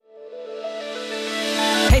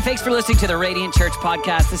Thanks for listening to the Radiant Church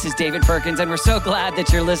podcast. This is David Perkins, and we're so glad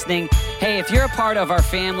that you're listening. Hey, if you're a part of our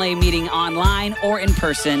family meeting online or in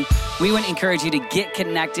person, we would encourage you to get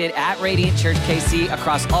connected at Radiant Church KC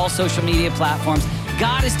across all social media platforms.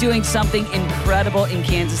 God is doing something incredible in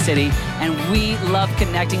Kansas City, and we love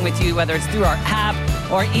connecting with you, whether it's through our app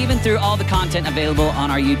or even through all the content available on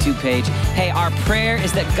our YouTube page. Hey, our prayer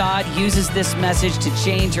is that God uses this message to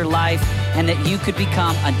change your life and that you could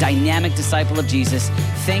become a dynamic disciple of Jesus.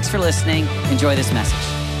 Thanks for listening. Enjoy this message.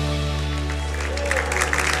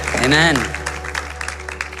 Amen.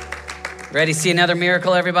 Ready to see another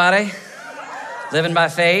miracle, everybody? Living by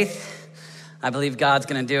faith. I believe God's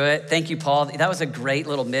gonna do it. Thank you, Paul. That was a great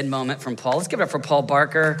little mid-moment from Paul. Let's give it up for Paul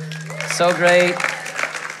Barker. So great.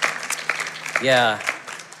 Yeah, I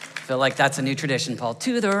feel like that's a new tradition, Paul.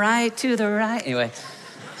 To the right, to the right. Anyway,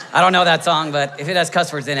 I don't know that song, but if it has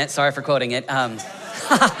cuss words in it, sorry for quoting it.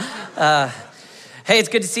 Hey, it's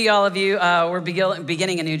good to see all of you. We're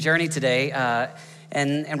beginning a new journey today,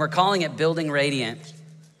 and we're calling it Building Radiant.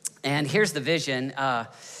 And here's the vision.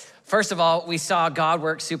 First of all, we saw God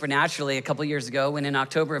work supernaturally a couple years ago when in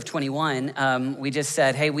October of 21, we just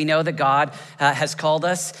said, hey, we know that God has called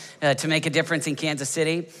us to make a difference in Kansas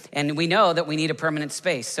City, and we know that we need a permanent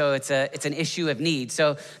space. So it's an issue of need.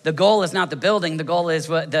 So the goal is not the building. The goal is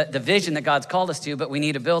the vision that God's called us to, but we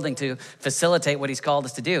need a building to facilitate what he's called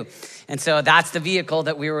us to do. And so that's the vehicle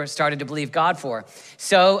that we were started to believe God for.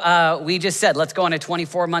 So we just said, let's go on a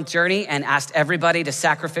 24-month journey and asked everybody to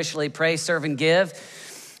sacrificially pray, serve, and give.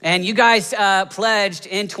 And you guys pledged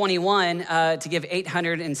in 21 to give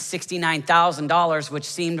 $869,000, which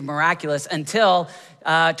seemed miraculous until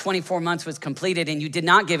 24 months was completed, and you did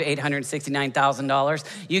not give $869,000.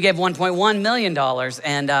 You gave $1.1 million.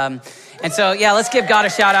 And so, yeah, let's give God a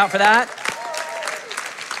shout out for that.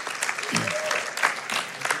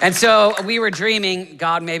 And so we were dreaming,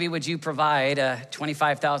 God, maybe would you provide a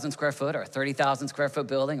 25,000 square foot or a 30,000 square foot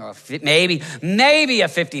building or maybe a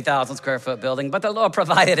 50,000 square foot building, but the Lord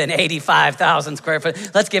provided an 85,000 square foot.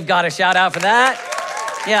 Let's give God a shout out for that.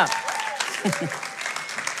 Yeah.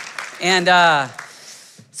 And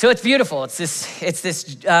so it's beautiful. It's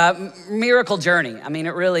this miracle journey. I mean,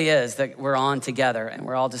 it really is that we're on together, and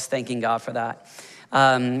we're all just thanking God for that.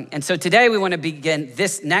 And so today we want to begin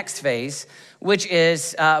this next phase, which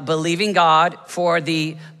is believing God for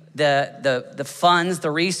the funds,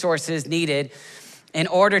 the resources needed in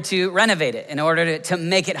order to renovate it, in order to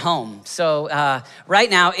make it home. So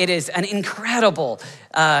right now it is an incredible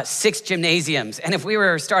 6 gymnasiums. And if we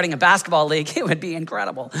were starting a basketball league, it would be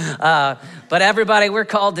incredible. But everybody, we're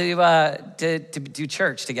called to do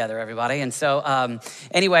church together, everybody. And so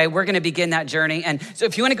anyway, we're gonna begin that journey. And so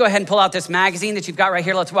if you wanna go ahead and pull out this magazine that you've got right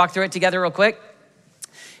here, let's walk through it together real quick.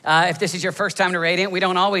 If this is your first time to Radiant, we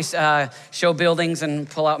don't always show buildings and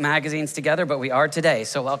pull out magazines together, but we are today.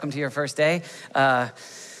 So welcome to your first day.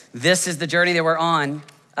 This is the journey that we're on.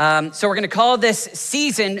 So we're gonna call this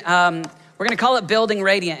season, we're gonna call it Building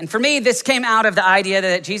Radiant. And for me, this came out of the idea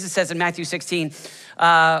that Jesus says in Matthew 16,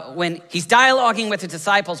 when he's dialoguing with the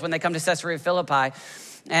disciples when they come to Caesarea Philippi,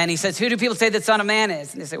 and he says, who do people say the Son of Man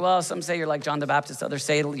is? And they say, well, some say you're like John the Baptist. Others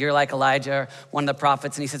say you're like Elijah or one of the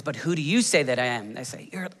prophets. And he says, but who do you say that I am? And they say,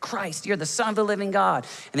 you're Christ. You're the Son of the living God.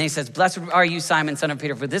 And then he says, blessed are you, Simon, son of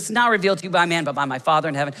Peter, for this is not revealed to you by man, but by my Father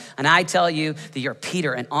in heaven. And I tell you that you're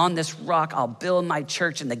Peter, and on this rock I'll build my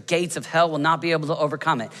church, and the gates of hell will not be able to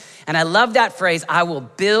overcome it. And I love that phrase, I will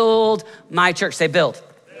build my church. Say build.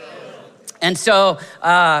 And so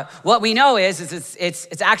what we know is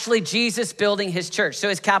it's actually Jesus building his church. So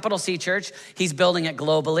his capital C church, he's building it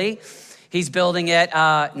globally. He's building it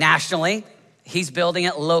nationally. He's building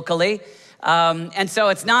it locally. And so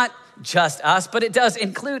it's not just us, but it does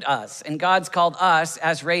include us. And God's called us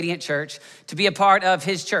as Radiant Church to be a part of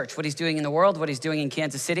his church, what he's doing in the world, what he's doing in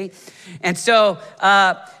Kansas City. And so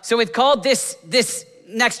we've called this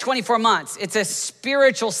next 24 months, it's a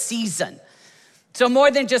spiritual season. So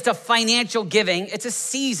more than just a financial giving, it's a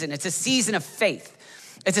season. It's a season of faith.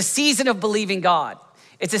 It's a season of believing God.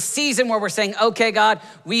 It's a season where we're saying, okay, God,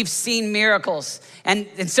 we've seen miracles.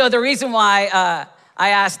 And so the reason why I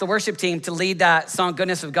asked the worship team to lead that song,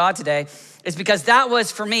 Goodness of God, today, is because that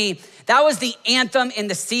was, for me, that was the anthem in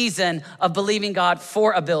the season of believing God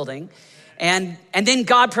for a building. And then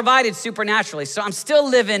God provided supernaturally. So I'm still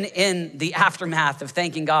living in the aftermath of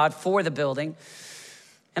thanking God for the building.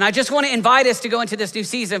 And I just want to invite us to go into this new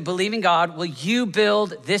season of believing God. Will you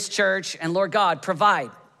build this church? And Lord God, provide.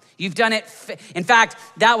 You've done it. In fact,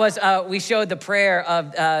 that was, we showed the prayer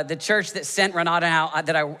of the church that sent Renata out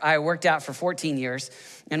that I worked out for 14 years.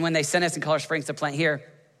 And when they sent us in Colorado Springs to plant here,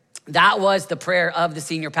 That was the prayer of the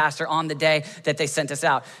senior pastor on the day that they sent us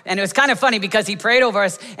out. And it was kind of funny because he prayed over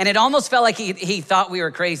us and it almost felt like he thought we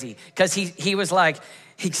were crazy because he was like,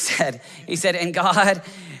 he said, and God,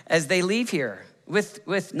 as they leave here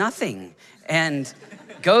with nothing and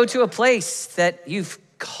go to a place that you've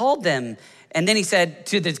called them. And then he said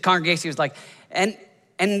to the congregation, he was like, and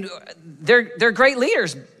they're great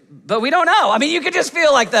leaders, but we don't know. I mean, you could just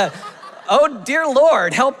feel like oh dear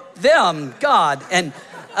Lord, help them, God. And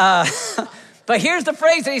but here's the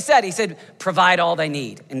phrase that he said. He said, provide all they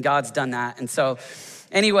need. And God's done that. And so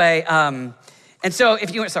anyway, and so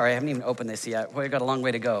if you, sorry, I haven't even opened this yet. We've got a long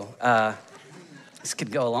way to go. This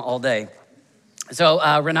could go all day.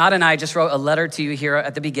 So Renata and I just wrote a letter to you here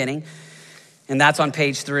at the beginning, and that's on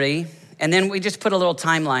page 3. And then we just put a little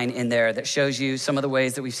timeline in there that shows you some of the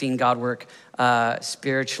ways that we've seen God work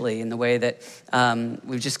spiritually, and the way that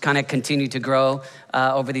we've just kind of continued to grow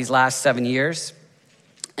over these last 7 years.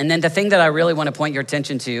 And then the thing that I really want to point your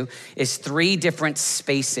attention to is 3 different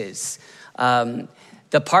spaces.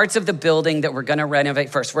 The parts of the building that we're going to renovate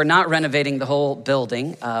first. We're not renovating the whole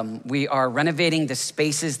building. We are renovating the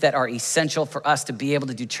spaces that are essential for us to be able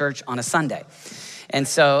to do church on a Sunday. And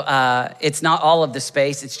so it's not all of the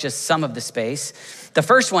space, it's just some of the space. The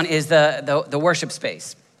first one is the worship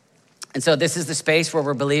space. And so this is the space where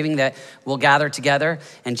we're believing that we'll gather together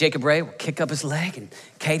and Jacob Ray will kick up his leg and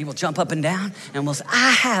Katie will jump up and down and we'll say,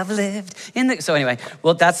 I have lived in the... So anyway,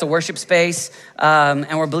 well, that's the worship space.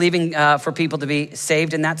 And we're believing for people to be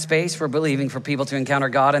saved in that space. We're believing for people to encounter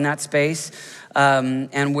God in that space.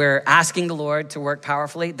 And we're asking the Lord to work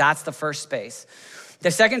powerfully. That's the first space.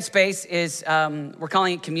 The second space is, we're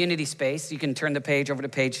calling it community space. You can turn the page over to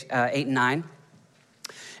page 8 and 9.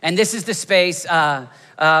 And this is the space for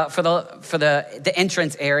the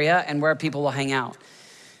entrance area and where people will hang out.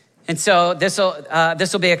 And so this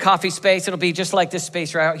will be a coffee space. It'll be just like this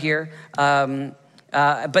space right out here.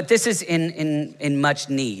 But this is in much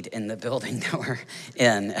need in the building that we're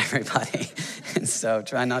in, everybody. And so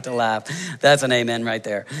try not to laugh. That's an amen right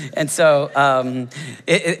there. And so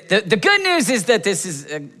the good news is that this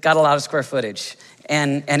has got a lot of square footage.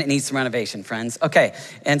 And it needs some renovation, friends. Okay,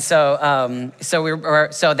 and so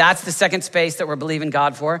so that's the second space that we're believing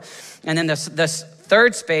God for. And then the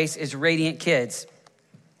third space is Radiant Kids.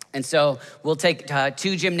 And so we'll take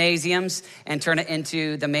 2 gymnasiums and turn it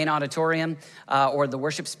into the main auditorium or the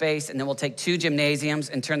worship space. And then we'll take 2 gymnasiums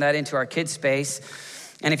and turn that into our kids space.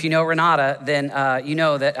 And if you know Renata, then you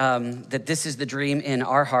know that that this is the dream in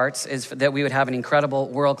our hearts, is that we would have an incredible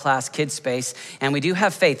world-class kids space. And we do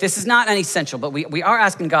have faith. This is not an essential, but we are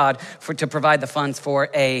asking God to provide the funds for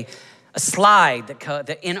a slide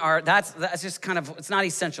that in our, that's just kind of, it's not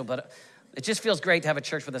essential, but it just feels great to have a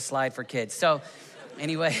church with a slide for kids. So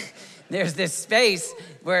anyway, there's this space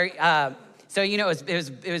where, so, you know,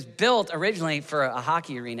 it was built originally for a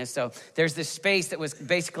hockey arena. So there's this space that was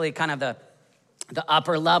basically kind of the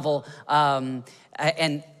upper level, and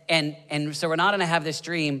so we're not gonna have this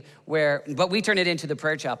dream but we turn it into the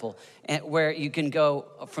prayer chapel, where you can go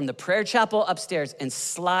from the prayer chapel upstairs and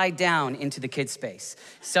slide down into the kids' space.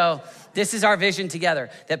 So this is our vision together,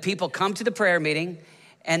 that people come to the prayer meeting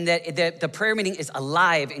and that the prayer meeting is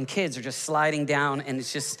alive and kids are just sliding down, and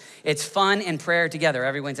it's fun and prayer together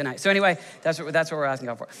every Wednesday night. So anyway, that's what we're asking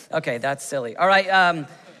God for. Okay, that's silly. All right,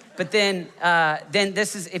 but then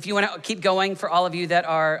this is, if you want to keep going, for all of you that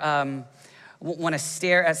are want to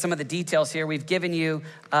stare at some of the details here, we've given you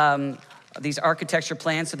these architecture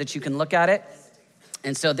plans so that you can look at it.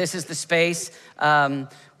 And so this is the space,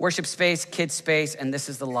 worship space, kids space, and this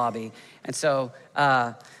is the lobby. And so,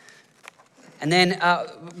 and then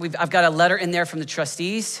I've got a letter in there from the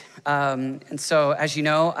trustees. And so, as you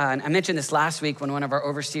know, and I mentioned this last week when one of our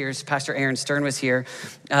overseers, Pastor Aaron Stern, was here,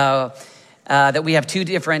 that we have 2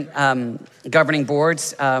 different governing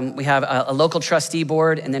boards. We have a local trustee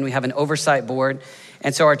board, and then we have an oversight board.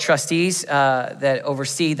 And so our trustees that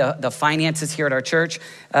oversee the finances here at our church,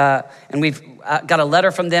 and we've got a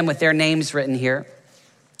letter from them with their names written here.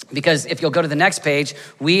 Because if you'll go to the next page,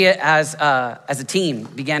 we as a team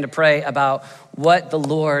began to pray about what the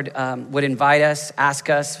Lord would invite us, ask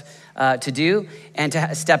us to do, and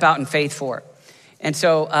to step out in faith for. And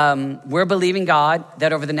so we're believing God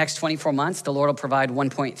that over the next 24 months, the Lord will provide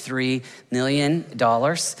 $1.3 million.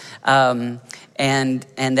 And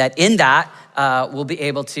that in that, we'll be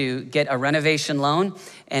able to get a renovation loan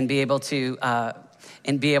and be able to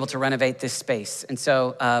and be able to renovate this space. And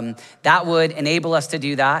so that would enable us to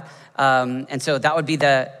do that. And so that would be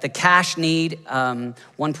the cash need,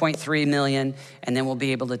 1.3 million, and then we'll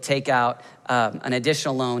be able to take out an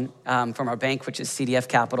additional loan from our bank, which is CDF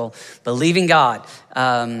Capital, believing God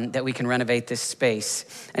that we can renovate this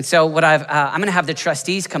space. And so what I'm gonna have the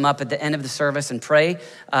trustees come up at the end of the service and pray.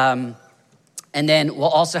 And then we'll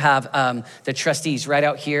also have the trustees right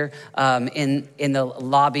out here in the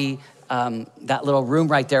lobby, that little room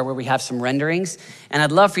right there where we have some renderings. And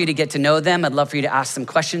I'd love for you to get to know them. I'd love for you to ask some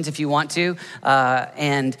questions if you want to.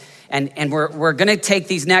 And we're gonna take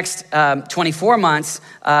these next 24 months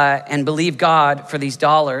and believe God for these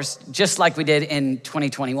dollars, just like we did in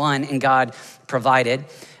 2021, and God provided.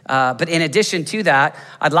 But in addition to that,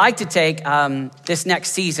 I'd like to take this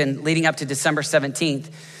next season leading up to December 17th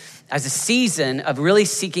as a season of really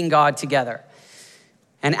seeking God together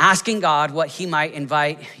and asking God what he might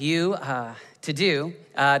invite you to do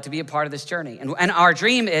to be a part of this journey. And our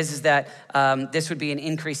dream is that this would be an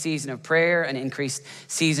increased season of prayer, an increased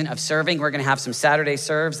season of serving. We're gonna have some Saturday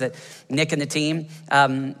serves that Nick and the team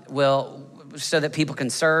will, so that people can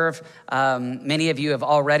serve. Many of you have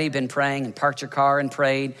already been praying and parked your car and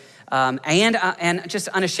prayed. And just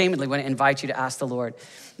unashamedly want to invite you to ask the Lord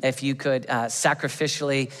if you could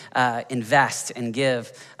sacrificially invest and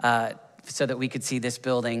give so that we could see this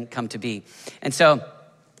building come to be. And so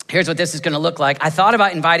here's what this is gonna look like. I thought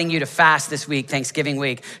about inviting you to fast this week, Thanksgiving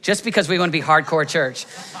week, just because we wanna be hardcore church.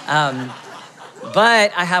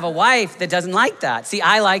 But I have a wife that doesn't like that. See,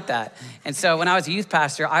 I like that. And so when I was a youth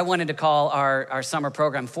pastor, I wanted to call our summer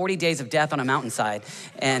program 40 Days of Death on a Mountainside.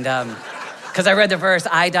 And because I read the verse,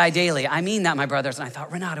 I die daily. I mean that, my brothers. And I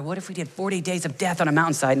thought, Renata, what if we did 40 days of death on a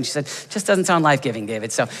mountainside? And she said, just doesn't sound life-giving,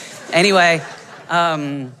 David. So anyway,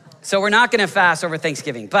 so we're not gonna fast over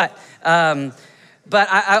Thanksgiving. But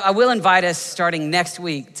I will invite us starting next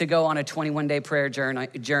week to go on a 21-day prayer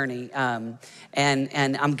journey. And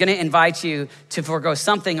I'm gonna invite you to forego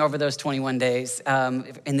something over those 21 days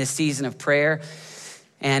in this season of prayer.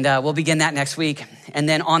 And we'll begin that next week. And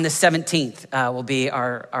then on the 17th will be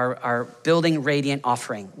our Building Radiant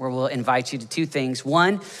offering, where we'll invite you to two things.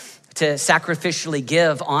 One, to sacrificially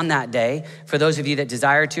give on that day for those of you that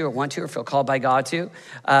desire to or want to or feel called by God to.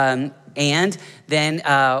 And then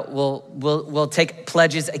we'll take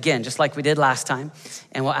pledges again, just like we did last time.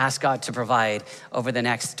 And we'll ask God to provide over the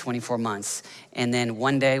next 24 months. And then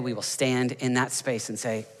one day we will stand in that space and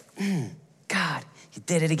say, God, you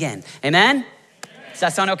did it again. Amen? Does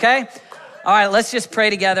that sound okay? All right, let's just pray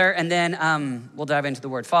together and then we'll dive into the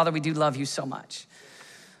word. Father, we do love you so much.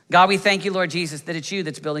 God, we thank you, Lord Jesus, that it's you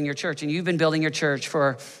that's building your church, and you've been building your church for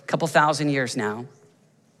a couple thousand years now.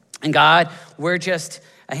 And God, we're just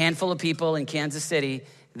a handful of people in Kansas City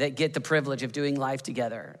that get the privilege of doing life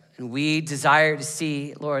together. And we desire to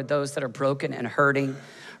see, Lord, those that are broken and hurting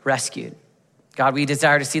rescued. God, we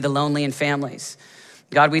desire to see the lonely in families.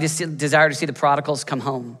 God, we desire to see the prodigals come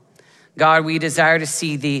home. God, we desire to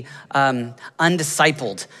see the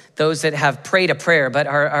undiscipled, those that have prayed a prayer, but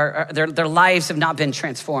their lives have not been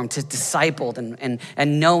transformed to discipled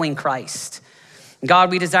and knowing Christ.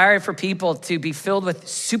 God, we desire for people to be filled with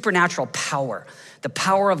supernatural power, the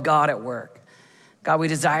power of God at work. God, we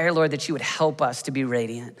desire, Lord, that you would help us to be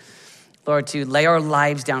radiant. Lord, to lay our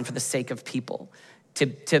lives down for the sake of people, to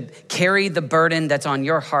carry the burden that's on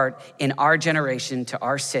your heart in our generation to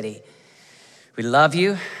our city. We love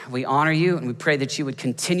you, we honor you, and we pray that you would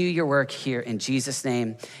continue your work here in Jesus'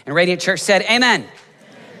 name. And Radiant Church said, amen.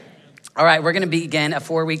 All right, we're gonna begin a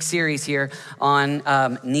 4-week series here on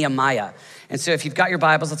Nehemiah. And so if you've got your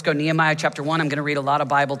Bibles, let's go Nehemiah chapter 1. I'm gonna read a lot of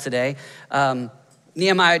Bible today.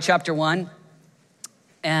 Nehemiah chapter 1,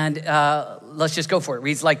 and let's just go for it. It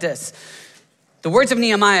reads like this. The words of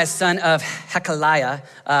Nehemiah, son of Hekeliah,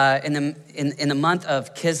 in the month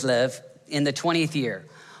of Kislev, in the 20th year.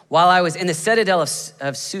 While I was in the citadel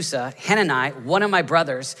of Susa, Hanani, one of my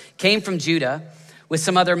brothers, came from Judah with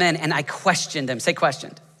some other men, and I questioned them. Say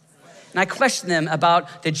questioned. And I questioned them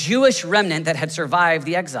about the Jewish remnant that had survived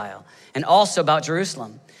the exile, and also about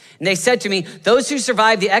Jerusalem. And they said to me, those who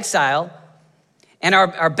survived the exile and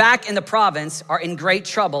are back in the province are in great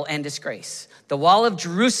trouble and disgrace. The wall of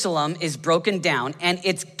Jerusalem is broken down, and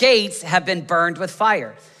its gates have been burned with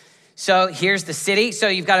fire. So here's the city. So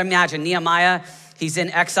you've got to imagine Nehemiah. He's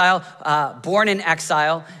in exile, born in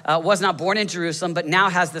exile, was not born in Jerusalem, but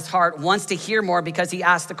now has this heart, wants to hear more because he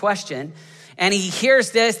asked the question. And he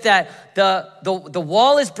hears this, that the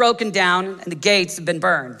wall is broken down and the gates have been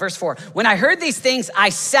burned. Verse 4, when I heard these things, I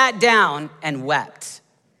sat down and wept.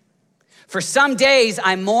 For some days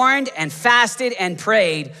I mourned and fasted and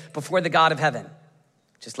prayed before the God of heaven.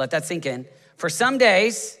 Just let that sink in. For some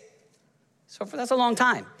days, that's a long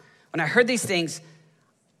time. When I heard these things,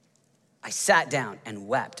 I sat down and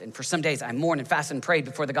wept. And for some days, I mourned and fasted and prayed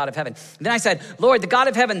before the God of heaven. And then I said, Lord, the God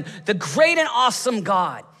of heaven, the great and awesome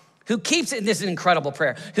God, who keeps, and this is an incredible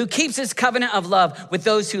prayer, who keeps his covenant of love with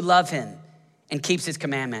those who love him and keeps his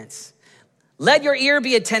commandments. Let your ear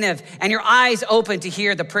be attentive and your eyes open to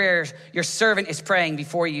hear the prayers your servant is praying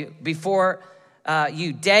before you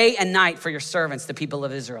day and night for your servants, the people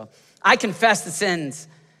of Israel. I confess the sins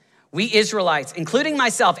we Israelites, including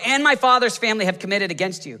myself and my father's family, have committed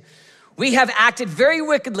against you. We have acted very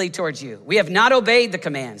wickedly towards you. We have not obeyed the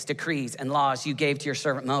commands, decrees, and laws you gave to your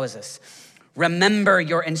servant Moses. Remember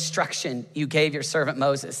your instruction you gave your servant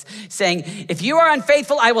Moses, saying, if you are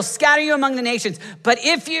unfaithful, I will scatter you among the nations. But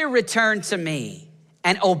if you return to me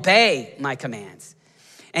and obey my commands,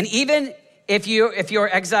 and even if your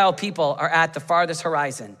exiled people are at the farthest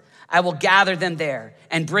horizon, I will gather them there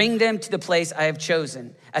and bring them to the place I have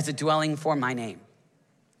chosen as a dwelling for my name.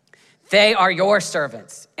 They are your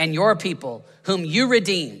servants and your people whom you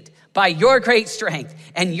redeemed by your great strength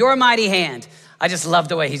and your mighty hand. I just love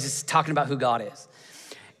the way he's just talking about who God is.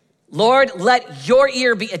 Lord, let your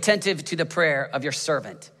ear be attentive to the prayer of your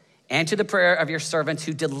servant and to the prayer of your servants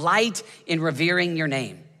who delight in revering your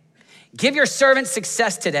name. Give your servant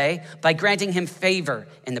success today by granting him favor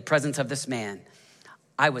in the presence of this man.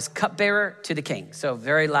 I was cupbearer to the king. So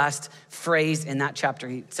very last phrase in that chapter,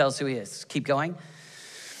 he tells who he is. Keep going.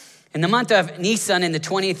 In the month of Nisan, in the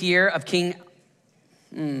 20th year of King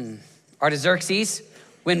Artaxerxes,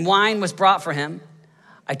 when wine was brought for him,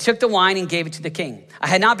 I took the wine and gave it to the king. I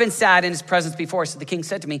had not been sad in his presence before, so the king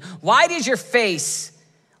said to me, why does your face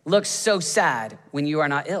look so sad when you are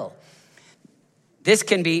not ill? This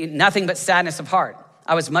can be nothing but sadness of heart.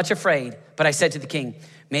 I was much afraid, but I said to the king,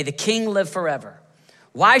 may the king live forever.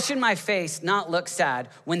 Why should my face not look sad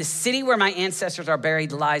when the city where my ancestors are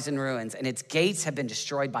buried lies in ruins and its gates have been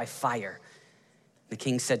destroyed by fire? The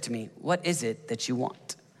king said to me, what is it that you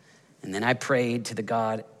want? And then I prayed to the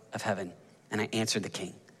God of heaven and I answered the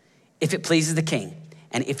king. If it pleases the king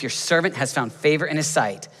and if your servant has found favor in his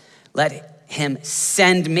sight, let him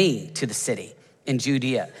send me to the city in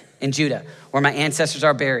Judea, where my ancestors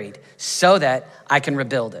are buried, so that I can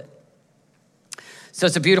rebuild it. So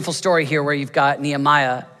it's a beautiful story here where you've got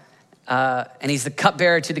Nehemiah, and he's the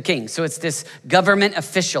cupbearer to the king. So it's this government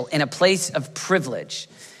official in a place of privilege.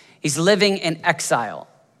 He's living in exile.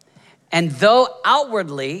 And though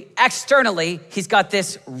outwardly, externally, he's got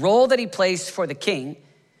this role that he plays for the king,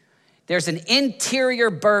 there's an interior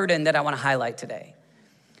burden that I want to highlight today.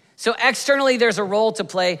 So externally, there's a role to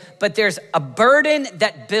play, but there's a burden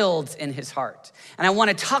that builds in his heart. And I want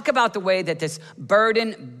to talk about the way that this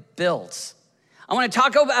burden builds. I want to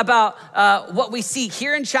talk about what we see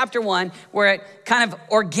here in chapter 1, where it kind of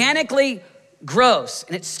organically grows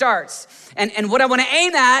and it starts. And what I want to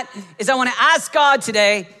aim at is I want to ask God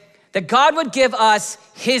today that God would give us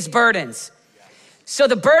his burdens. So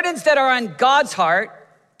the burdens that are on God's heart,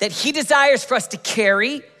 that he desires for us to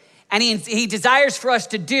carry, and he desires for us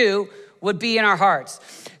to do, would be in our hearts.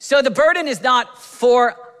 So the burden is not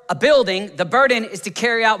for a building. The burden is to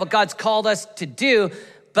carry out what God's called us to do.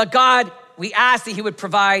 But God, we ask that he would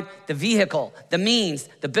provide the vehicle, the means,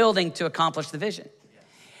 the building to accomplish the vision.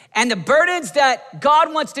 And the burdens that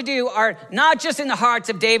God wants to do are not just in the hearts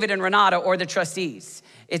of David and Renata or the trustees.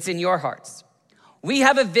 It's in your hearts. We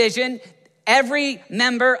have a vision, every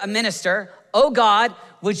member, a minister. Oh God,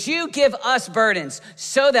 would you give us burdens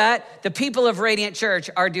so that the people of Radiant Church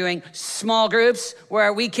are doing small groups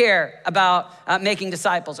where we care about making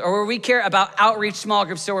disciples, or where we care about outreach small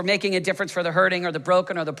groups so we're making a difference for the hurting or the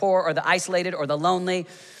broken or the poor or the isolated or the lonely.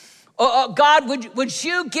 Oh God, would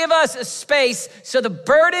you give us a space so the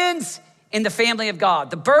burdens in the family of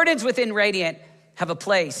God, the burdens within Radiant have a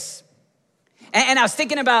place. And I was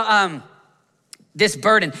thinking about this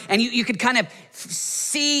burden, and you could kind of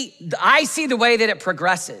I see the way that it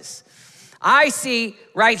progresses. I see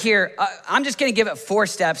right here, I'm just gonna give it 4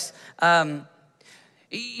 steps.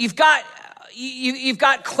 You've got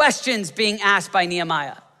questions being asked by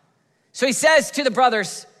Nehemiah. So he says to the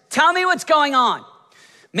brothers, tell me what's going on.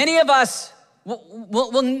 Many of us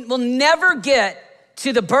will never get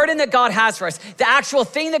to the burden that God has for us, the actual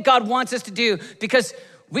thing that God wants us to do, because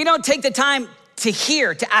we don't take the time to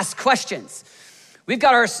hear, to ask questions. We've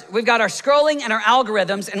got our scrolling and our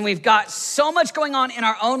algorithms, and we've got so much going on in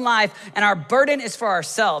our own life, and our burden is for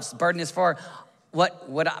ourselves. The burden is for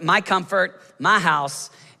what my comfort, my house,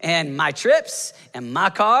 and my trips, and my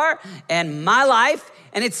car, and my life,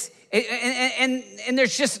 and and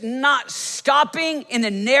there's just not stopping in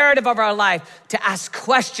the narrative of our life to ask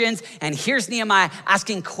questions. And here's Nehemiah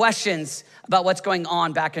asking questions about what's going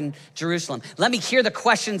on back in Jerusalem. Let me hear the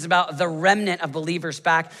questions about the remnant of believers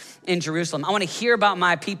back in Jerusalem. I want to hear about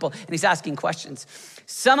my people. And he's asking questions.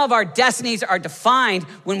 Some of our destinies are defined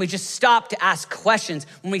when we just stop to ask questions,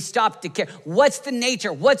 when we stop to care. What's the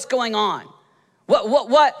nature? What's going on?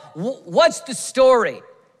 What's the story?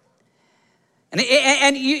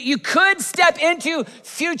 And you could step into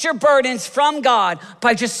future burdens from God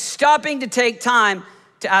by just stopping to take time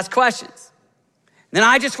to ask questions. Then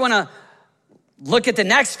I just want to look at the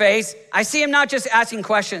next phase. I see him not just asking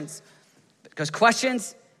questions, but it goes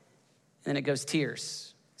questions, and then it goes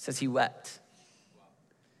tears. It says he wept.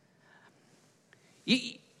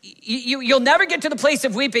 You'll never get to the place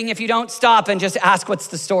of weeping if you don't stop and just ask, what's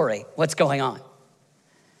the story? What's going on?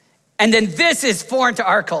 And then this is foreign to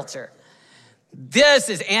our culture. This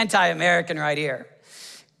is anti-American right here.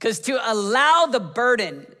 Because to allow the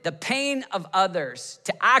burden, the pain of others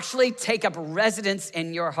to actually take up residence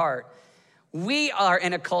in your heart, we are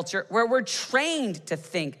in a culture where we're trained to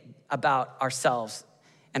think about ourselves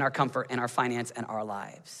and our comfort and our finance and our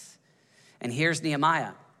lives. And here's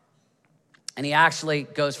Nehemiah. And he actually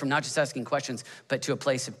goes from not just asking questions, but to a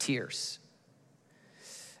place of tears.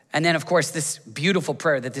 And then, of course, this beautiful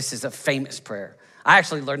prayer that this is a famous prayer. I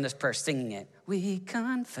actually learned this prayer singing it. We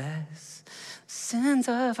confess sins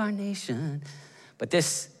of our nation. But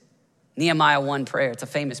this Nehemiah 1 prayer, it's a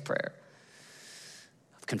famous prayer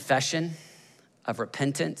of confession, of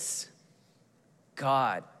repentance.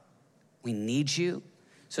 God, we need you.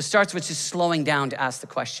 So it starts with just slowing down to ask the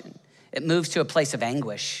question. It moves to a place of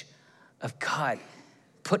anguish of God,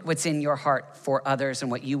 put what's in your heart for others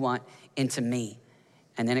and what you want into me.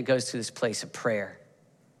 And then it goes to this place of prayer.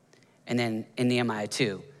 And then in Nehemiah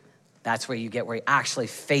 2, that's where you get where he actually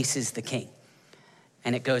faces the king.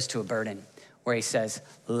 And it goes to a burden where he says,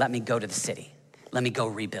 let me go to the city. Let me go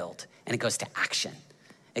rebuild. And it goes to action.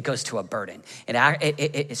 It goes to a burden.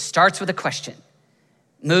 It starts with a question,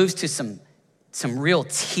 moves to some real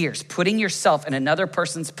tears, putting yourself in another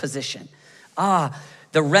person's position.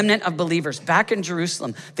 The remnant of believers back in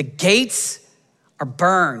Jerusalem, the gates are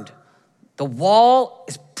burned. The wall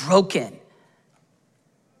is broken.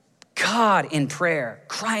 God in prayer,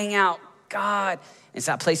 crying out, God. It's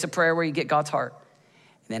that place of prayer where you get God's heart.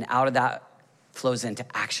 And then out of that flows into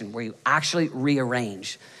action where you actually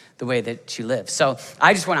rearrange the way that you live. So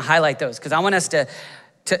I just want to highlight those because I want us to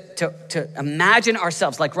imagine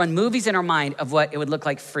ourselves, like run movies in our mind of what it would look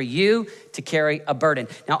like for you to carry a burden.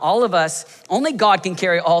 Now, all of us, only God can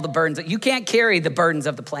carry all the burdens. You can't carry the burdens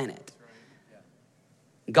of the planet.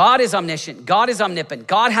 God is omniscient. God is omnipotent.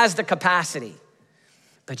 God has the capacity.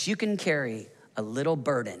 But you can carry a little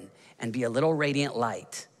burden and be a little radiant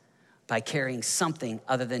light by carrying something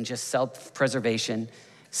other than just self-preservation,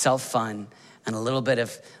 self-fun, and a little bit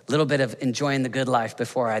of enjoying the good life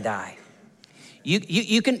before I die.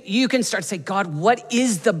 You can start to say, God, what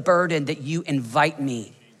is the burden that you invite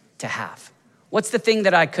me to have? What's the thing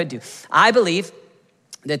that I could do? I believe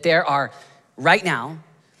that there are right now,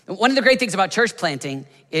 one of the great things about church planting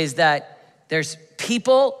is that there's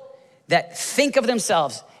people that think of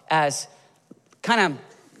themselves as kind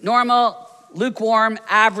of normal, lukewarm,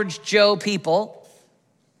 average Joe people.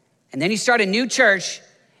 And then you start a new church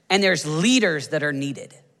and there's leaders that are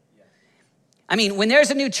needed. I mean, when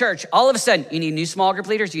there's a new church, all of a sudden, you need new small group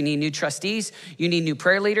leaders, you need new trustees, you need new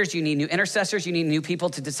prayer leaders, you need new intercessors, you need new people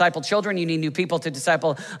to disciple children, you need new people to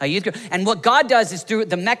disciple a youth group. And what God does is through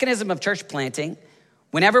the mechanism of church planting,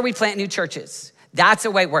 whenever we plant new churches, that's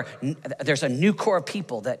a way where there's a new core of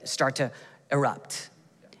people that start to erupt.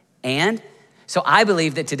 And so I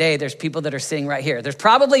believe that today there's people that are sitting right here. There's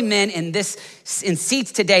probably men in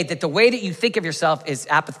seats today that the way that you think of yourself is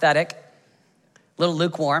apathetic, a little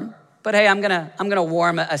lukewarm. But hey, I'm gonna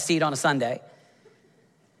warm a seat on a Sunday.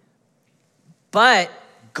 But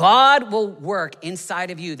God will work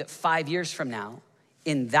inside of you that 5 years from now,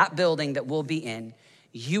 in that building that we'll be in,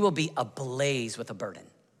 you will be ablaze with a burden.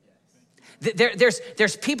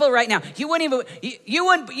 There's people right now, you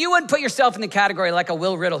wouldn't put yourself in the category like a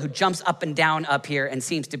Will Riddle who jumps up and down up here and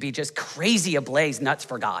seems to be just crazy ablaze nuts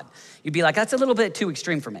for God. You'd be like, that's a little bit too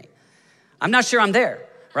extreme for me. I'm not sure I'm there,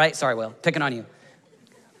 right? Sorry, Will, picking on you.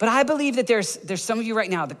 But I believe that there's some of you right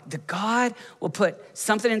now that God will put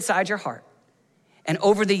something inside your heart. And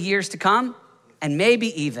over the years to come, and maybe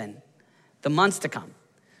even the months to come,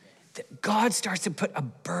 that God starts to put a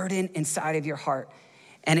burden inside of your heart.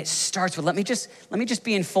 And it starts with, let me just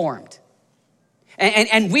be informed.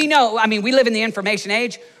 And we know, I mean, we live in the information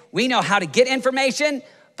age. We know how to get information,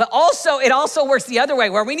 but also it also works the other way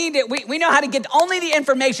where we know how to get only the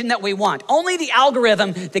information that we want, only the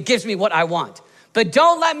algorithm that gives me what I want. But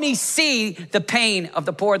don't let me see the pain of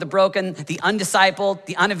the poor, the broken, the undiscipled,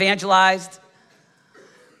 the unevangelized.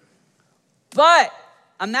 But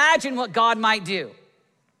imagine what God might do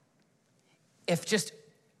if just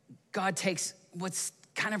God takes what's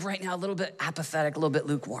kind of right now a little bit apathetic, a little bit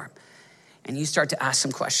lukewarm, and you start to ask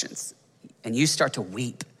some questions, and you start to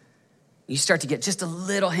weep. You start to get just a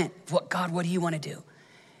little hint of what do you want to do?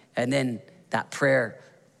 And then that prayer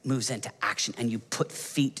moves into action, and you put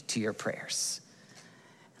feet to your prayers.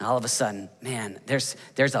 And all of a sudden, man, there's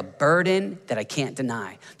a burden that I can't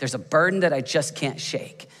deny. There's a burden that I just can't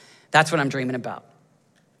shake. That's what I'm dreaming about.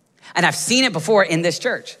 And I've seen it before in this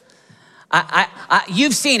church.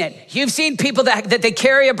 You've seen it. You've seen people that they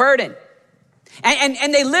carry a burden.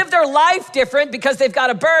 And they live their life different because they've got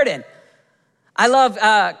a burden. I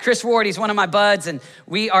love Chris Ward. He's one of my buds, and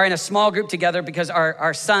we are in a small group together because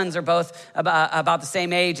our sons are both about the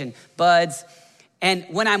same age and buds. And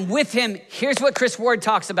when I'm with him, here's what Chris Ward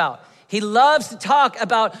talks about. He loves to talk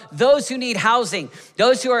about those who need housing,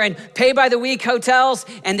 those who are in pay-by-the-week hotels,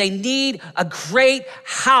 and they need a great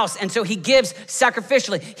house. And so he gives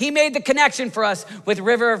sacrificially. He made the connection for us with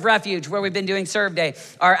River of Refuge, where we've been doing Serve Day,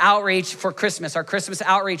 our outreach for Christmas, our Christmas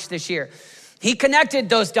outreach this year. He connected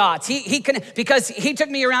those dots. Because he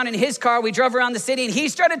took me around in his car. We drove around the city, and he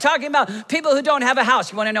started talking about people who don't have a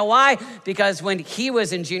house. You want to know why? Because when he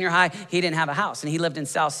was in junior high, he didn't have a house, and he lived in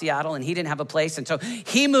South Seattle, and he didn't have a place. And so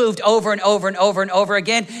he moved over and over and over and over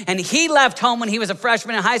again, and he left home when he was a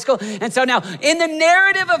freshman in high school. And so now in the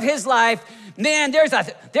narrative of his life, man,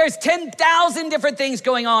 there's 10,000 different things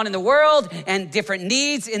going on in the world and different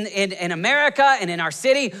needs in America and in our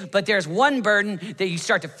city. But there's one burden that you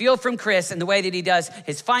start to feel from Chris and the way that he does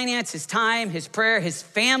his finance, his time, his prayer, his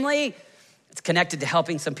family. It's connected to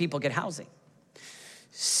helping some people get housing.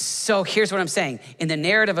 So here's what I'm saying. In the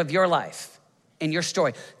narrative of your life, in your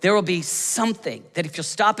story, there will be something that if you'll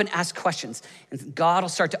stop and ask questions, and God will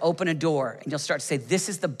start to open a door, and you'll start to say, this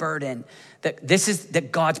is the burden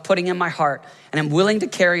that God's putting in my heart, and I'm willing to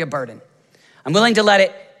carry a burden. I'm willing to let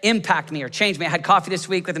it impact me or change me. I had coffee this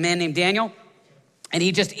week with a man named Daniel, and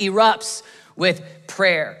he just erupts with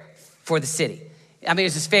prayer for the city. I mean,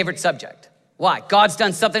 it's his favorite subject. Why? God's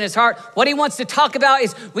done something in his heart. What he wants to talk about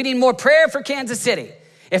is we need more prayer for Kansas City.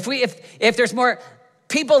 If there's more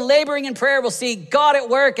people laboring in prayer, we'll see God at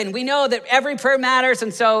work, and we know that every prayer matters,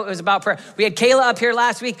 and so it was about prayer. We had Kayla up here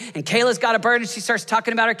last week, and Kayla's got a burden. She starts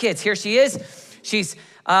talking about her kids. Here she is. She's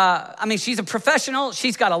a professional.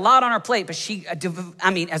 She's got a lot on her plate, but she,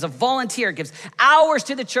 as a volunteer, gives hours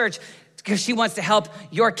to the church because she wants to help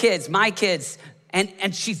your kids, my kids, and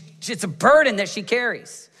it's a burden that she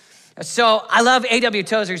carries. So I love A.W.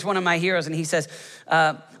 Tozer. He's one of my heroes, and he says,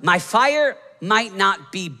 my fire might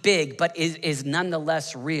not be big, but is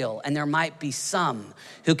nonetheless real. And there might be some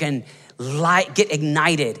who can get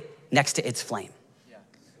ignited next to its flame.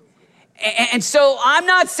 Yeah. And so I'm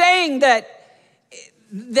not saying that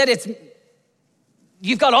it's,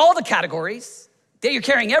 you've got all the categories, that you're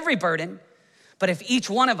carrying every burden, but if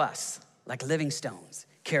each one of us, like living stones,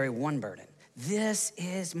 carry one burden, this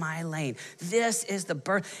is my lane, this is the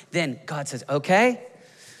burden, then God says, okay,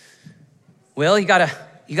 Will, you got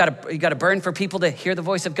a burden for people to hear the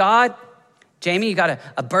voice of God. Jamie, you got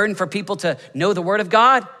a burden for people to know the word of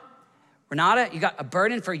God. Renata, you got a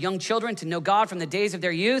burden for young children to know God from the days of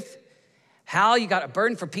their youth. Hal, you got a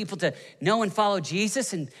burden for people to know and follow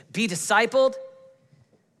Jesus and be discipled.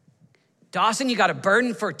 Dawson, you got a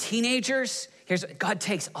burden for teenagers. God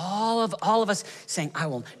takes all of us saying, I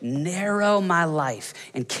will narrow my life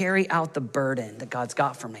and carry out the burden that God's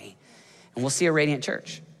got for me. And we'll see a radiant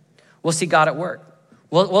church. We'll see God at work.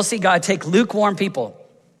 We'll see God take lukewarm people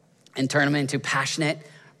and turn them into passionate,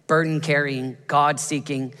 burden-carrying,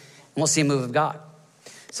 God-seeking, and we'll see a move of God.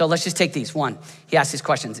 So let's just take these. One, he asks these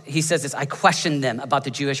questions. He says this, I questioned them about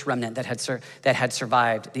the Jewish remnant that had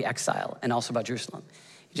survived the exile and also about Jerusalem.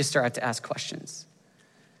 You just start to ask questions.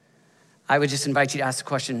 I would just invite you to ask the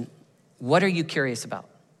question, what are you curious about?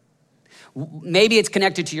 Maybe it's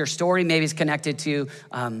connected to your story. Maybe it's connected to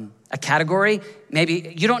a category.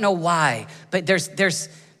 Maybe you don't know why, but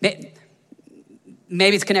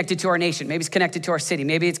maybe it's connected to our nation. Maybe it's connected to our city.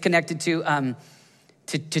 Maybe it's connected to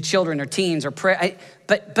children or teens or prayer.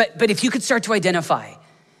 But if you could start to identify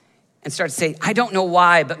and start to say, I don't know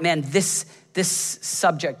why, but man, this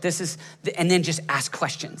subject, and then just ask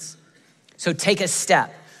questions. So take a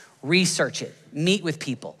step, research it, meet with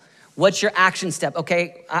people. What's your action step?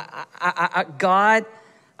 Okay, God,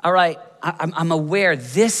 all right, I'm aware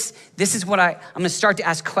this is what I'm gonna start to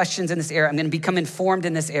ask questions in this area. I'm gonna become informed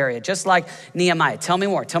in this area, just like Nehemiah. Tell me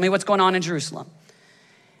more, tell me what's going on in Jerusalem.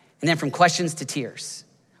 And then from questions to tears.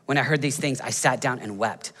 When I heard these things, I sat down and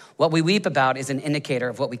wept. What we weep about is an indicator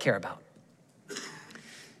of what we care about.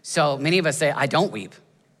 So many of us say, I don't weep,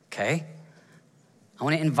 okay? I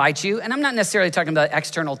wanna invite you, and I'm not necessarily talking about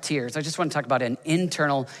external tears. I just wanna talk about an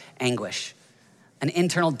internal anguish, an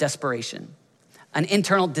internal desperation, an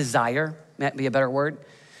internal desire, might be a better word.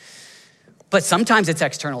 But sometimes it's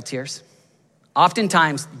external tears.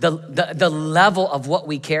 Oftentimes, the level of what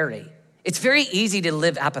we carry, it's very easy to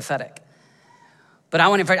live apathetic. But I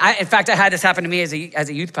want to, in fact, I had this happen to me as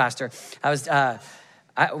a youth pastor.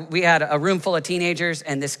 We had a room full of teenagers,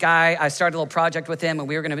 and this guy, I started a little project with him, and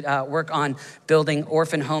we were going to work on building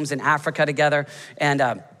orphan homes in Africa together.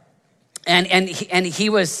 And he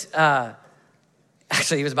was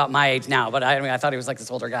actually he was about my age now, but I thought he was like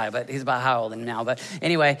this older guy, but he's about how old now? But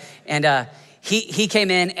anyway, and he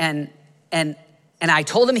came in, and I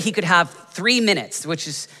told him he could have 3 minutes, which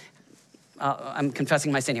is. I'm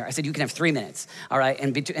confessing my sin here. I said, you can have 3 minutes, all right?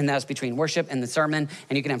 And that was between worship and the sermon,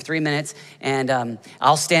 and you can have 3 minutes, and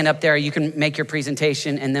I'll stand up there. You can make your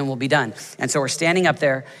presentation, and then we'll be done. And so we're standing up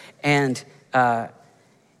there, and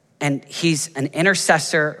he's an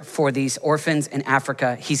intercessor for these orphans in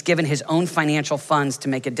Africa. He's given his own financial funds to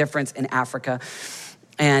make a difference in Africa.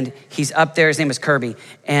 And he's up there, his name is Kirby.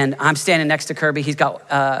 And I'm standing next to Kirby. He's got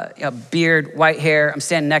a beard, white hair. I'm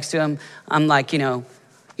standing next to him. I'm like,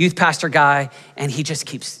 youth pastor guy, and he just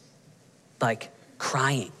keeps like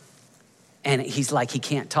crying. And he's like, he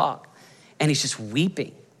can't talk. And he's just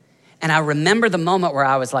weeping. And I remember the moment where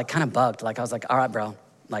I was like kind of bugged. Like I was like, all right, bro,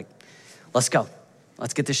 like, let's go.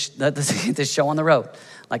 Let's get this show on the road.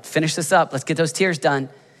 Like finish this up. Let's get those tears done.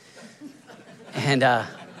 And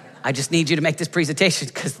I just need you to make this presentation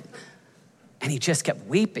and he just kept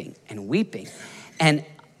weeping and weeping. And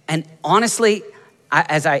honestly,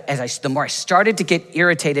 the more I started to get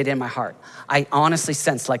irritated in my heart, I honestly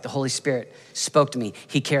sensed like the Holy Spirit spoke to me.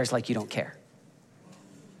 He cares like you don't care.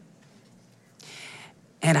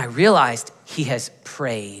 And I realized he has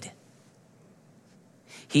prayed.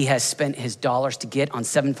 He has spent his dollars to get on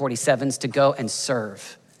 747s to go and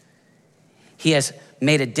serve. He has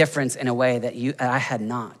made a difference in a way that I had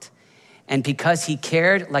not. And because he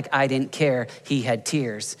cared like I didn't care, he had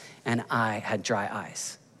tears and I had dry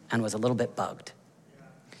eyes and was a little bit bugged.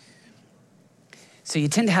 So you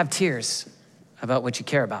tend to have tears about what you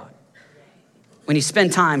care about. When you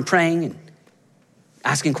spend time praying and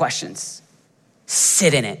asking questions,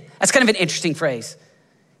 sit in it. That's kind of an interesting phrase.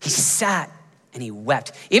 He sat and he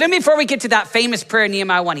wept. Even before we get to that famous prayer in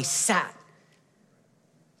Nehemiah 1, he sat,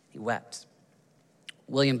 he wept.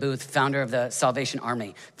 William Booth, founder of the Salvation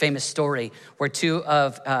Army, famous story where two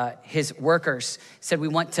of his workers said, we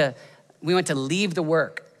want to leave the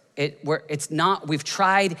work. We've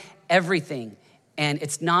tried everything and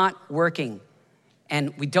it's not working.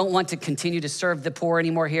 And we don't want to continue to serve the poor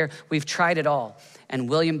anymore here. We've tried it all. And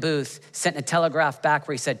William Booth sent a telegraph back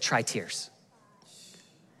where he said, try tears.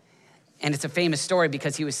 And it's a famous story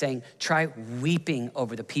because he was saying, try weeping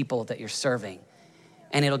over the people that you're serving.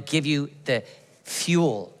 And it'll give you the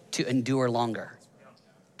fuel to endure longer.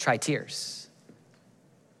 Try tears.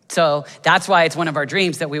 So that's why it's one of our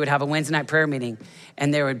dreams that we would have a Wednesday night prayer meeting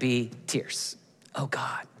and there would be tears. Oh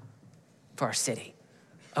God, for our city.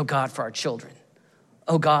 Oh God, for our children.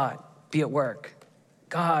 Oh God, be at work.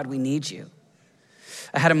 God, we need you.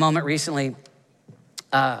 I had a moment recently,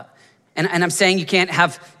 and I'm saying you can't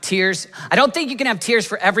have tears. I don't think you can have tears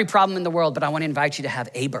for every problem in the world, but I want to invite you to have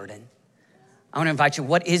a burden. I want to invite you,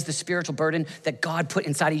 what is the spiritual burden that God put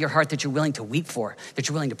inside of your heart that you're willing to weep for, that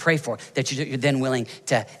you're willing to pray for, that you're then willing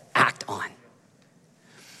to act on?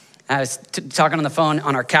 I was talking on the phone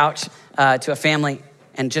on our couch to a family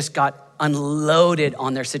and just got unloaded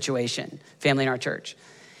on their situation, family in our church.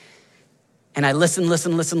 And I listened,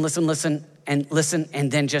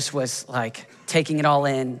 and then just was like taking it all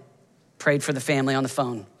in, prayed for the family on the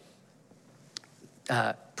phone,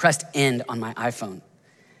 pressed end on my iPhone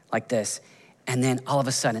like this. And then all of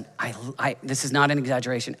a sudden, this is not an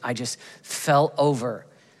exaggeration, I just fell over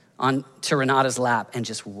onto Renata's lap and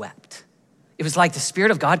just wept. It was like the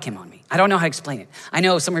Spirit of God came on me. I don't know how to explain it. I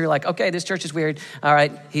know some of you are like, okay, this church is weird. All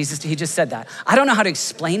right, he just said that. I don't know how to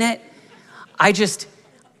explain it. I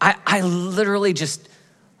literally just,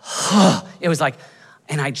 it was like,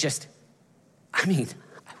 and I just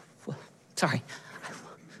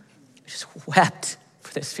wept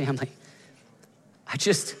for this family.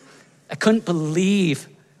 I couldn't believe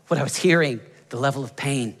what I was hearing, the level of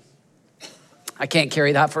pain. I can't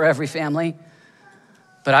carry that for every family,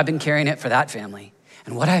 but I've been carrying it for that family.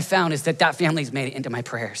 And what I found is that family's made it into my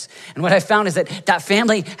prayers. And what I found is that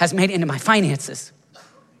family has made it into my finances.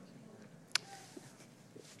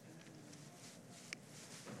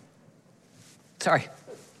 Sorry.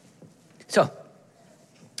 So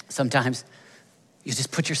sometimes you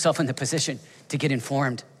just put yourself in the position to get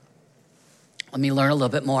informed. Let me learn a little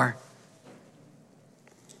bit more.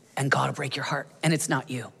 And God will break your heart. And it's not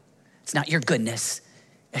you. It's not your goodness.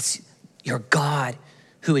 It's your God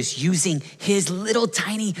who is using his little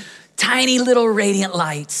tiny little radiant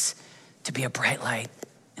lights to be a bright light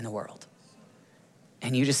in the world.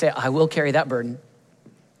 And you just say, I will carry that burden.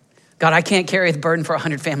 God, I can't carry the burden for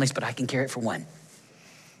 100 families, but I can carry it for one.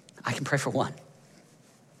 I can pray for one.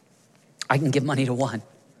 I can give money to one.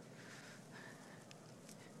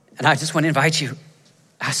 And I just want to invite you,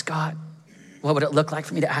 ask God, what would it look like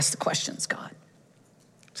for me to ask the questions, God?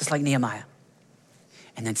 Just like Nehemiah.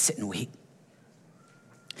 And then sit and weep.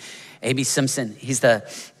 A.B. Simpson, he's the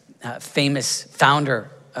famous founder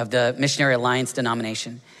of the Missionary Alliance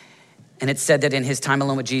denomination. And it's said that in his time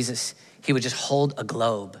alone with Jesus, he would just hold a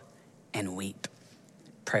globe and weep,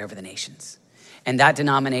 pray over the nations. And that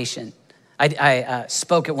denomination, I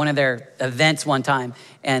spoke at one of their events one time,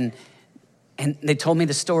 and they told me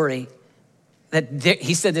the story that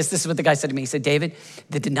he said this is what the guy said to me. He said, David,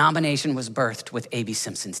 the denomination was birthed with A.B.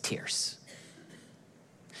 Simpson's tears.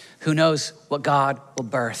 Who knows what God will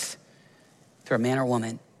birth through a man or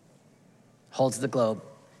woman, holds the globe,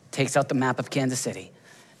 takes out the map of Kansas City,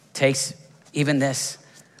 takes even this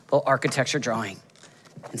little architecture drawing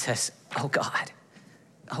and says, oh God,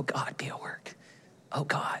 be at work. Oh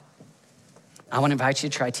God. I want to invite you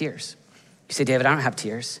to try tears. You say, David, I don't have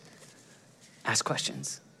tears. Ask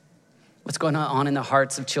questions. What's going on in the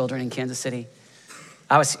hearts of children in Kansas City?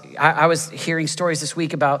 I was hearing stories this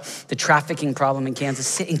week about the trafficking problem in Kansas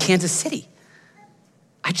City.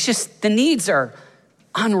 The needs are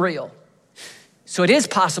unreal. So it is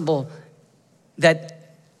possible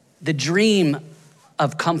that the dream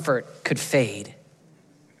of comfort could fade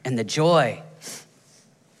and the joy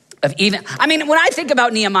of when I think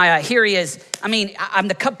about Nehemiah, here he is. I'm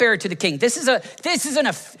the cupbearer to the king. This is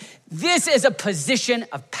a position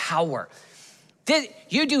of power.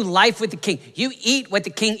 You do life with the king. You eat what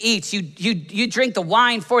the king eats. You drink the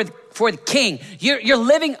wine for the king.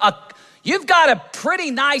 You've got a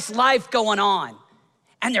pretty nice life going on.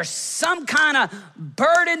 And there's some kind of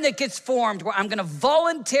burden that gets formed where I'm gonna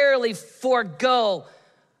voluntarily forego.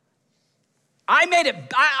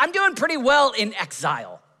 I'm doing pretty well in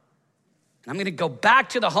exile. And I'm gonna go back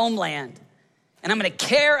to the homeland and I'm gonna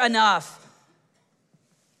care enough.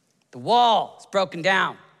 The wall is broken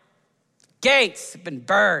down. Gates have been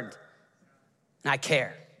burned, and I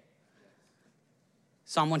care.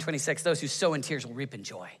 Psalm 126, those who sow in tears will reap in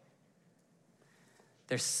joy.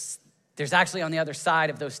 There's actually on the other side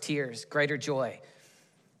of those tears greater joy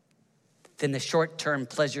than the short-term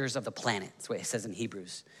pleasures of the planet. That's what it says in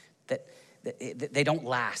Hebrews, that they don't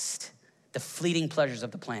last, the fleeting pleasures of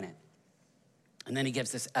the planet. And then he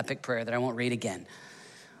gives this epic prayer that I won't read again.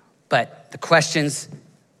 But the questions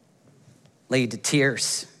lead to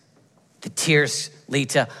tears. The tears lead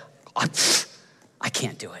to, I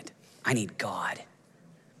can't do it. I need God.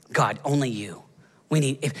 God, only you.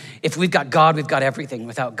 If we've got God, we've got everything.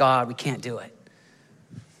 Without God, we can't do it.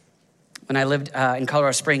 When I lived in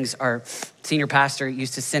Colorado Springs, our senior pastor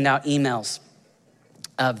used to send out emails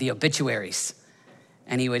of the obituaries,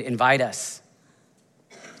 and he would invite us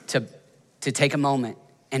to take a moment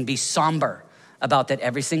and be somber about that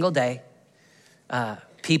every single day.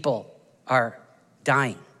 People are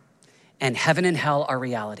dying, and heaven and hell are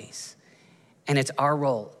realities. And it's our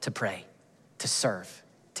role to pray, to serve,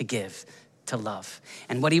 to give, to love.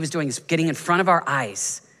 And what he was doing is getting in front of our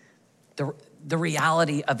eyes the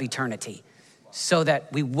reality of eternity so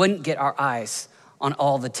that we wouldn't get our eyes on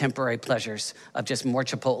all the temporary pleasures of just more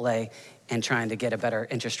Chipotle and trying to get a better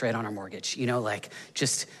interest rate on our mortgage.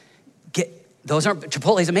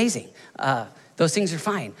 Chipotle's amazing. Those things are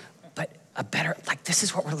fine, but this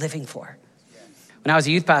is what we're living for. When I was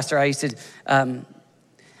a youth pastor, I used to,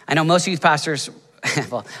 I know most youth pastors,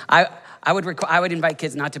 well, I would invite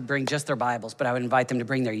kids not to bring just their Bibles, but I would invite them to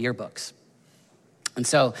bring their yearbooks. And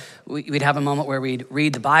so we'd have a moment where we'd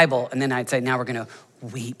read the Bible, and then I'd say, now we're gonna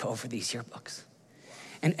weep over these yearbooks.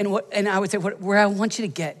 And I would say, where I want you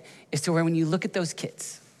to get is to where when you look at those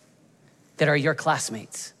kids that are your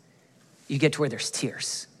classmates, you get to where there's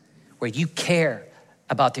tears, where you care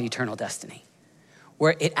about the eternal destiny,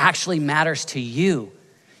 where it actually matters to you.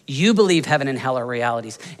 You believe heaven and hell are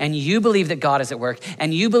realities, and you believe that God is at work,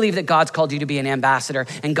 and you believe that God's called you to be an ambassador,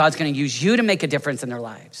 and God's gonna use you to make a difference in their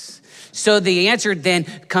lives. So the answer then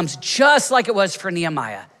comes just like it was for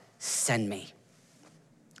Nehemiah. Send me.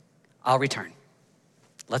 I'll return.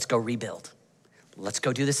 Let's go rebuild. Let's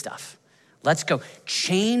go do this stuff. Let's go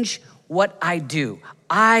change what I do.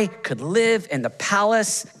 I could live in the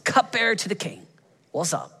palace, cupbearer to the king.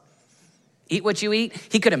 What's up? Eat what you eat.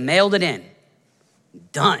 He could have mailed it in.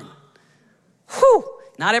 Done. Whew.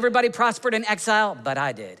 Not everybody prospered in exile, but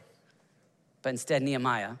I did. But instead,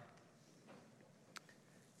 Nehemiah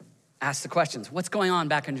asked the questions. What's going on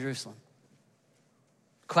back in Jerusalem?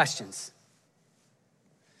 Questions.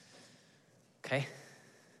 Okay?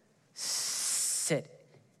 Sit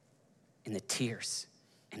in the tears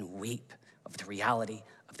and weep of the reality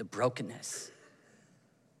of the brokenness.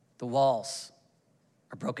 The walls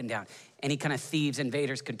are broken down. Any kind of thieves,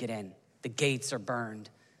 invaders could get in. The gates are burned.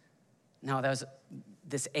 No, that was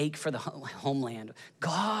this ache for the homeland.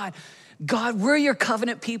 God, we're your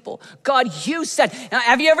covenant people. God, you said, now,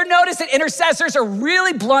 have you ever noticed that intercessors are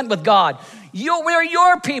really blunt with God? We're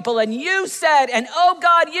your people, and you said, and oh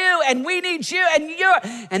God, you, and we need you, and you,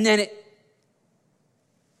 and then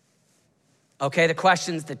the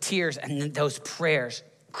questions, the tears, and then those prayers.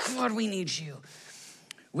 God, we need you.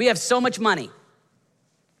 We have so much money,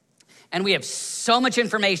 and we have so much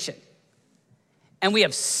information, and we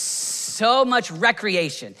have so much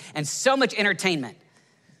recreation and so much entertainment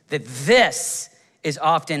that this is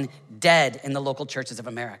often dead in the local churches of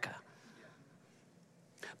America.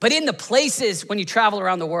 But in the places when you travel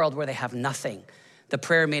around the world where they have nothing, the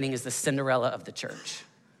prayer meeting is the Cinderella of the church.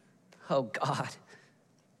 Oh God,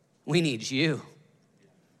 we need you.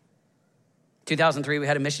 2003, we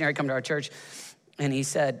had a missionary come to our church, and he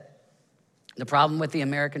said, the problem with the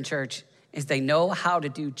American church is they know how to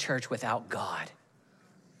do church without God.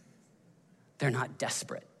 They're not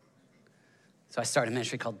desperate. So I started a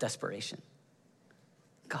ministry called Desperation.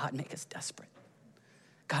 God, make us desperate.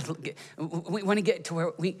 God, we want to get to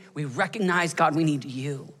where we recognize, God, we need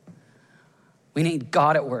you. We need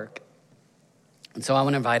God at work. And so I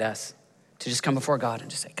want to invite us to just come before God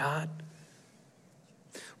and just say, God,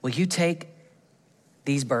 will you take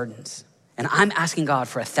these burdens? And I'm asking God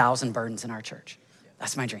for 1,000 burdens in our church.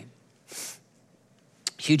 That's my dream.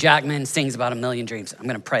 Hugh Jackman sings about 1,000,000 dreams. I'm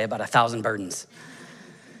going to pray about 1,000 burdens.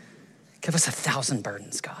 Give us 1,000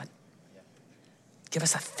 burdens, God. Give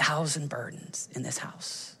us 1,000 burdens in this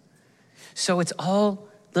house. So it's all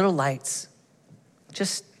little lights,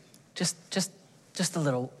 just a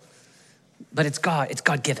little, but it's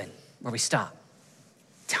God-given where we stop.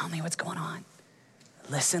 Tell me what's going on.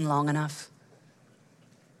 Listen long enough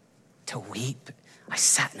to weep. I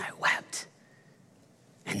sat and I wept.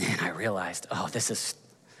 And then I realized,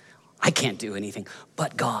 I can't do anything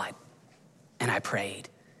but God. And I prayed.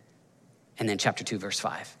 And then chapter 2, verse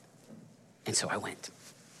 5. And so I went.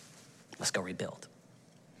 Let's go rebuild.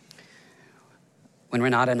 When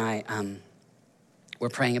Renata and I were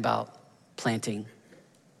praying about planting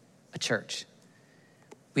a church,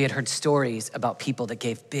 we had heard stories about people that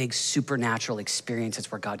gave big supernatural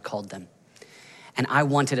experiences where God called them. And I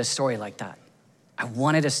wanted a story like that. I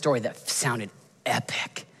wanted a story that sounded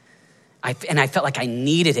epic. And I felt like I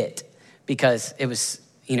needed it because it was,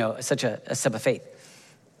 such a step of faith.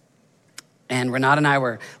 And Renata and I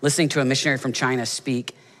were listening to a missionary from China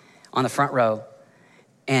speak on the front row.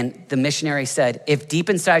 And the missionary said, if deep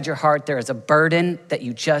inside your heart there is a burden that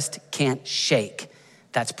you just can't shake,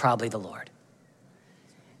 that's probably the Lord.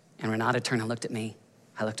 And Renata turned and looked at me.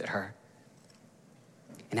 I looked at her.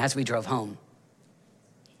 And as we drove home,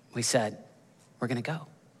 we said, we're gonna go.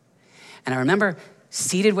 And I remember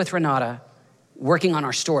seated with Renata, working on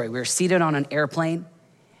our story. We were seated on an airplane.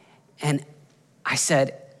 And I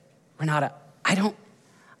said, Renata, I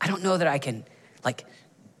don't know that I can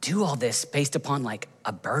do all this based upon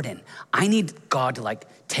a burden. I need God to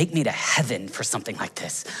take me to heaven for something like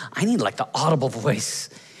this. I need the audible voice.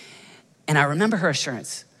 And I remember her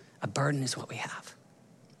assurance, a burden is what we have.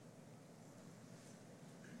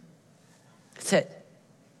 That's it.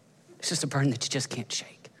 It's just a burden that you just can't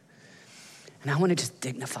shake. And I want to just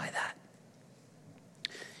dignify that.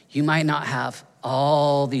 You might not have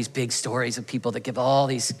all these big stories of people that give all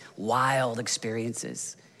these wild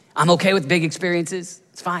experiences. I'm okay with big experiences,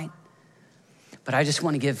 it's fine. But I just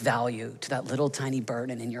want to give value to that little tiny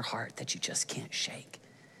burden in your heart that you just can't shake.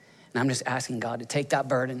 And I'm just asking God to take that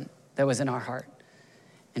burden that was in our heart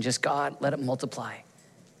and just, God, let it multiply.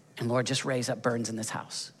 And Lord, just raise up burdens in this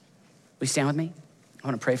house. Will you stand with me? I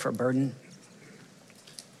want to pray for a burden.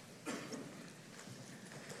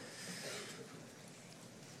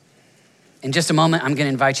 In just a moment, I'm going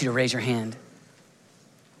to invite you to raise your hand.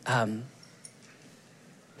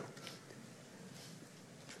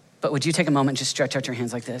 But would you take a moment and just stretch out your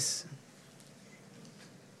hands like this?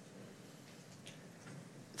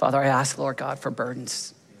 Father, I ask, Lord God, for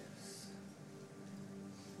burdens.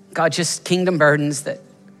 God, just kingdom burdens that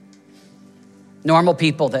normal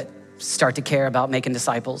people that start to care about making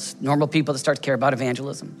disciples, normal people that start to care about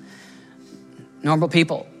evangelism, normal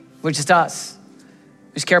people. We're just us.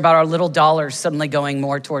 We just care about our little dollars suddenly going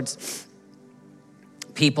more towards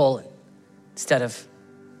people instead of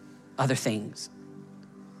other things.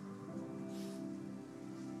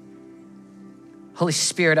 Holy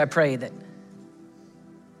Spirit, I pray that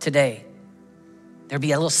today there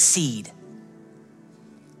be a little seed.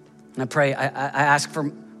 And I pray, I ask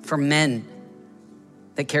for men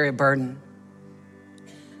that carry a burden,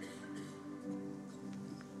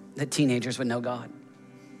 that teenagers would know God.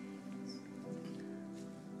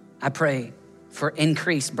 I pray for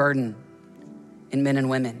increased burden in men and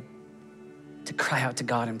women to cry out to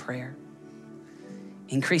God in prayer.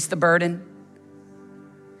 Increase the burden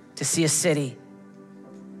to see a city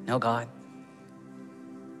know God.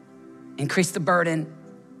 Increase the burden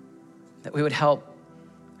that we would help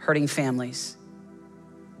hurting families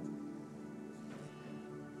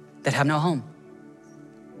that have no home.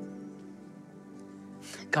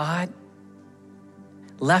 God,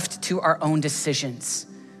 left to our own decisions,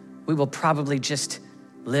 we will probably just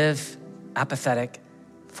live apathetic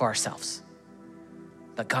for ourselves.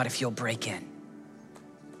 But God, if you'll break in,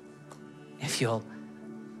 if you'll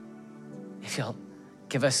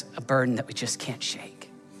give us a burden that we just can't shake.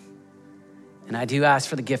 And I do ask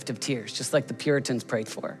for the gift of tears, just like the Puritans prayed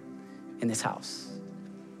for in this house.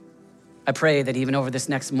 I pray that even over this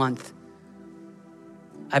next month,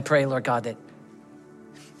 I pray, Lord God,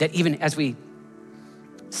 that even as we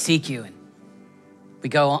seek you and we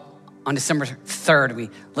go on December 3rd, we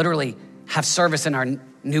literally have service in our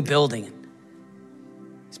new building.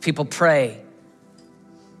 As people pray,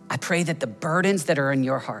 I pray that the burdens that are in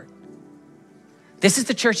your heart, this is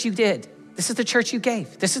the church you did. This is the church you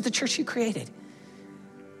gave. This is the church you created.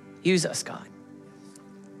 Use us, God.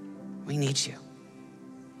 We need you.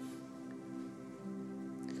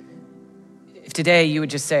 If today you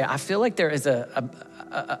would just say, I feel like there is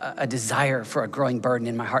a desire for a growing burden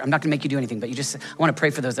in my heart. I'm not gonna make you do anything, but I wanna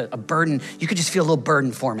pray for those, a burden. You could just feel a little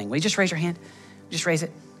burden forming. Will you just raise your hand? Just raise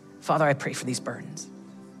it. Father, I pray for these burdens.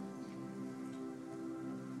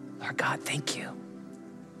 Lord God, thank you.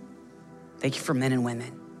 Thank you for men and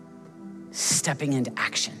women stepping into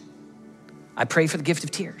action. I pray for the gift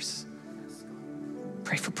of tears.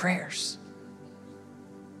 Pray for prayers.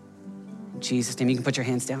 In Jesus' name, you can put your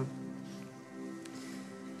hands down.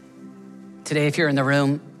 Today, if you're in the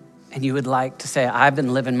room and you would like to say, I've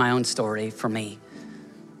been living my own story for me,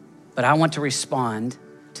 but I want to respond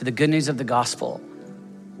to the good news of the gospel,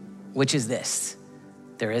 which is this: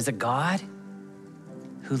 there is a God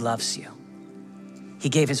who loves you. He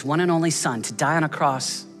gave his one and only son to die on a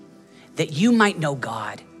cross that you might know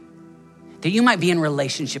God, that you might be in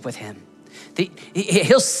relationship with him, that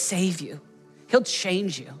he'll save you, he'll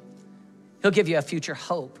change you, he'll give you a future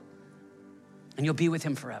hope, and you'll be with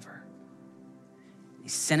him forever. He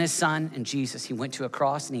sent his son and Jesus, he went to a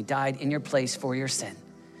cross and he died in your place for your sin,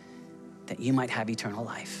 that you might have eternal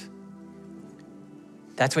life.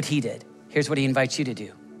 That's what he did. Here's what he invites you to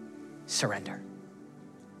do: surrender.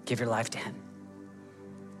 Give your life to him.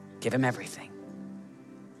 Give him everything.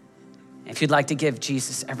 If you'd like to give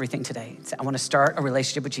Jesus everything today, say, I want to start a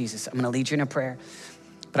relationship with Jesus. I'm going to lead you in a prayer.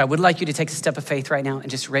 But I would like you to take a step of faith right now and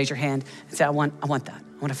just raise your hand and say, I want that.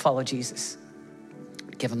 I want to follow Jesus.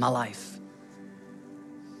 Give him my life.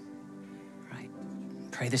 All right.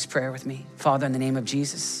 Pray this prayer with me. Father, in the name of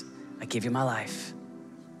Jesus, I give you my life.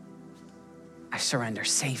 I surrender.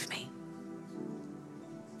 Save me.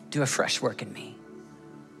 Do a fresh work in me.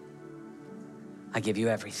 I give you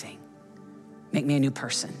everything. Make me a new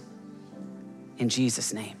person. In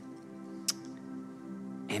Jesus' name,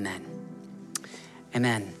 amen.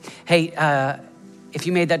 Amen. Hey, if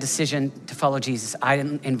you made that decision to follow Jesus, I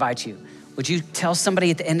invite you. Would you tell somebody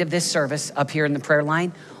at the end of this service up here in the prayer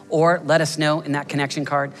line, or let us know in that connection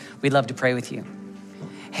card? We'd love to pray with you.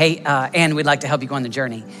 Hey, and we'd like to help you go on the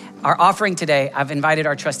journey. Our offering today, I've invited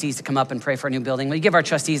our trustees to come up and pray for our new building. Will you give our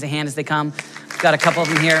trustees a hand as they come? We've got a couple of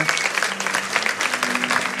them here.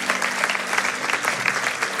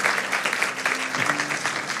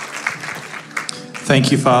 Thank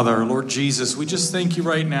you, Father. Lord Jesus, we just thank you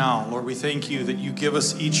right now. Lord, we thank you that you give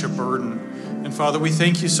us each a burden. And Father, we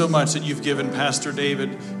thank you so much that you've given Pastor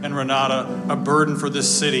David and Renata a burden for this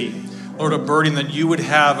city. Lord, a burden that you would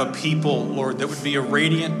have a people, Lord, that would be a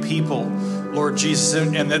radiant people, Lord Jesus,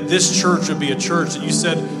 and that this church would be a church that you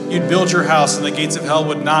said you'd build your house and the gates of hell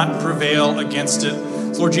would not prevail against it.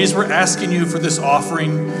 So Lord Jesus, we're asking you for this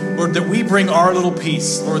offering, Lord, that we bring our little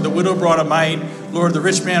piece. Lord, the widow brought a mite. Lord, the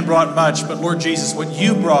rich man brought much. But Lord Jesus, what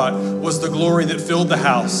you brought was the glory that filled the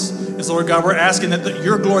house. And And so, Lord God, we're asking that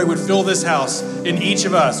your glory would fill this house in each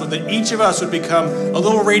of us, so that each of us would become a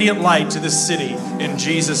little radiant light to this city, in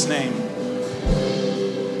Jesus' name.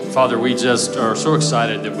 Father, we just are so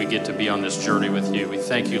excited that we get to be on this journey with you. We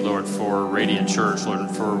thank you, Lord, for Radiant Church, Lord,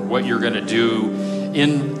 and for what you're going to do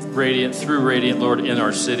in Radiant, through Radiant, Lord, in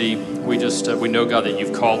our city. We just, we know, God, that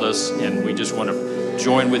you've called us, and we just want to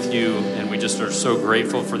join with you, and we just are so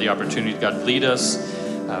grateful for the opportunity. God, lead us,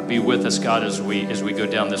 be with us, God, as we go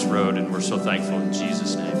down this road, and we're so thankful in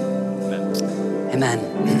Jesus' name. Amen.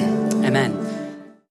 Amen. Amen.